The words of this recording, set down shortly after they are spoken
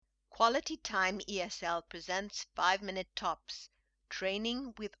Quality Time ESL presents 5-minute tops,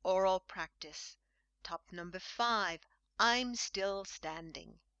 training with oral practice. Top number 5, I'm still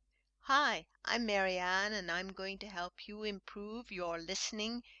standing. Hi, I'm Marianne and I'm going to help you improve your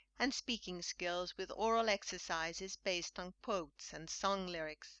listening and speaking skills with oral exercises based on quotes and song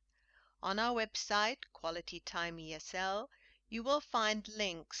lyrics. On our website, Quality Time ESL, you will find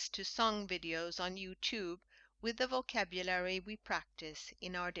links to song videos on YouTube with the vocabulary we practice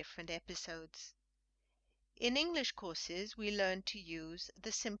in our different episodes. In English courses, we learn to use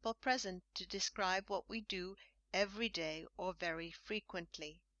the simple present to describe what we do every day or very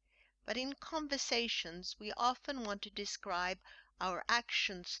frequently. But in conversations, we often want to describe our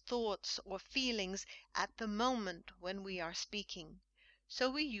actions, thoughts, or feelings at the moment when we are speaking.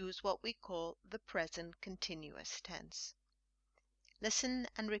 So we use what we call the present continuous tense. Listen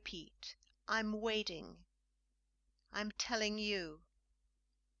and repeat. I'm waiting. I'm telling you.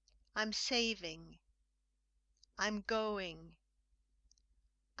 I'm saving. I'm going.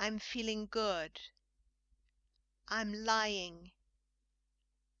 I'm feeling good. I'm lying.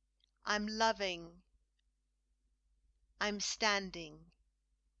 I'm loving. I'm standing.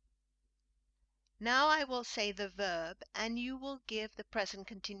 Now I will say the verb and you will give the present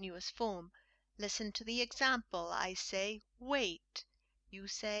continuous form. Listen to the example. I say wait. You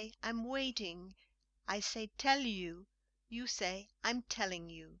say I'm waiting. I say tell you. You say I'm telling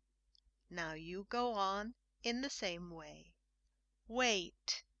you. Now you go on in the same way.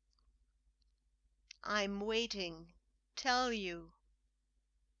 Wait. I'm waiting. Tell you.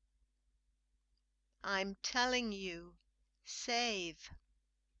 I'm telling you. Save.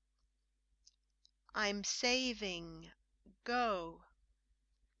 I'm saving. Go.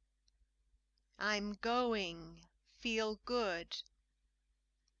 I'm going. Feel good.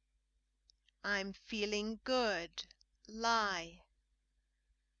 I'm feeling good. Lie.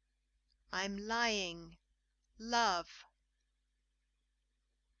 I'm lying. Love.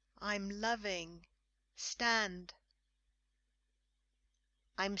 I'm loving. Stand.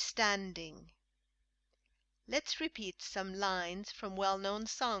 I'm standing. Let's repeat some lines from well-known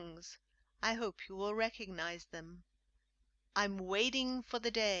songs. I hope you will recognize them. I'm waiting for the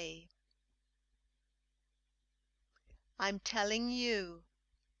day. I'm telling you.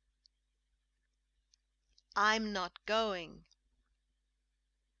 I'm not going.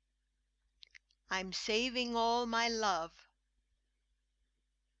 I'm saving all my love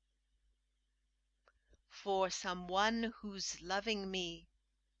for someone who's loving me.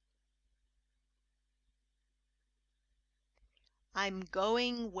 I'm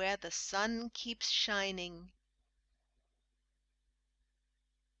going where the sun keeps shining.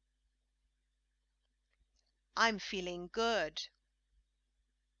 I'm feeling good.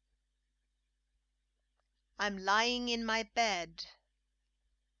 I'm lying in my bed.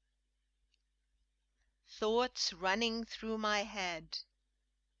 Thoughts running through my head.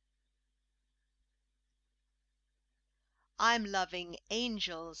 I'm loving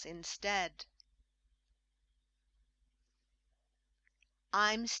angels instead.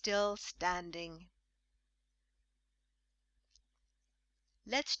 I'm still standing.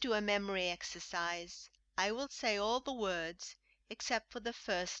 Let's do a memory exercise. I will say all the words except for the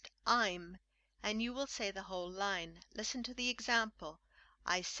first I'm, and you will say the whole line. Listen to the example.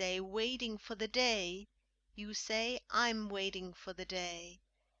 I say waiting for the day. You say I'm waiting for the day.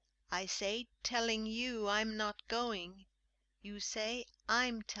 I say telling you I'm not going. You say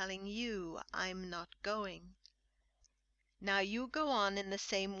I'm telling you I'm not going. Now you go on in the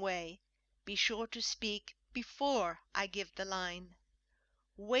same way. Be sure to speak before I give the line.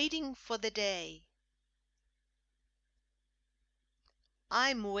 Waiting for the day.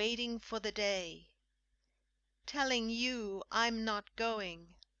 I'm waiting for the day. Telling you I'm not going.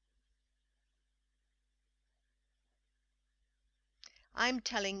 I'm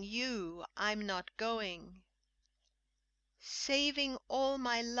telling you I'm not going. Saving all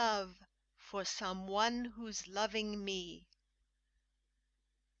my love for someone who's loving me.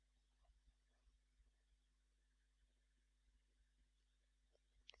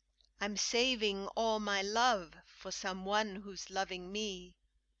 I'm saving all my love for someone who's loving me.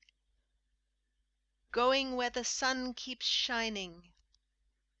 Going where the sun keeps shining.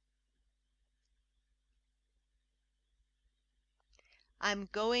 I'm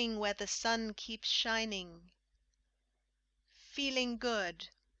going where the sun keeps shining. Feeling good.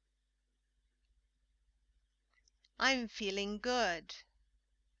 I'm feeling good.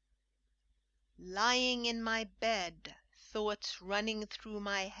 Lying in my bed, thoughts running through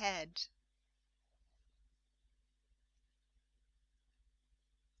my head.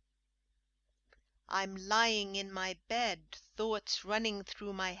 I'm lying in my bed, thoughts running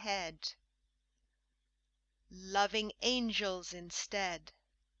through my head. Loving angels instead.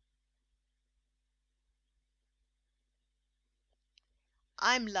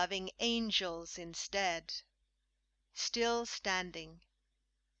 I'm loving angels instead. Still standing.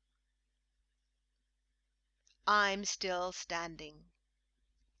 I'm still standing.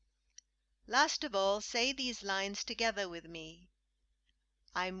 Last of all, say these lines together with me.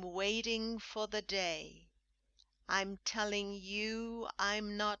 I'm waiting for the day. I'm telling you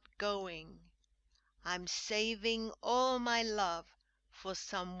I'm not going. I'm saving all my love for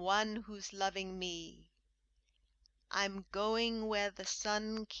someone who's loving me. I'm going where the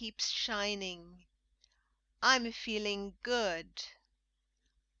sun keeps shining. I'm feeling good.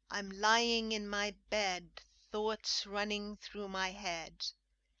 I'm lying in my bed, thoughts running through my head.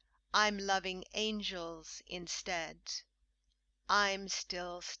 I'm loving angels instead. I'm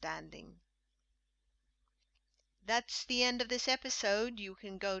still standing. That's the end of this episode. You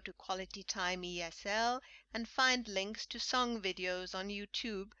can go to Quality Time ESL and find links to song videos on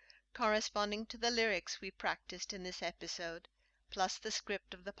YouTube corresponding to the lyrics we practiced in this episode, plus the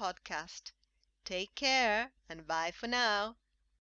script of the podcast. Take care and bye for now.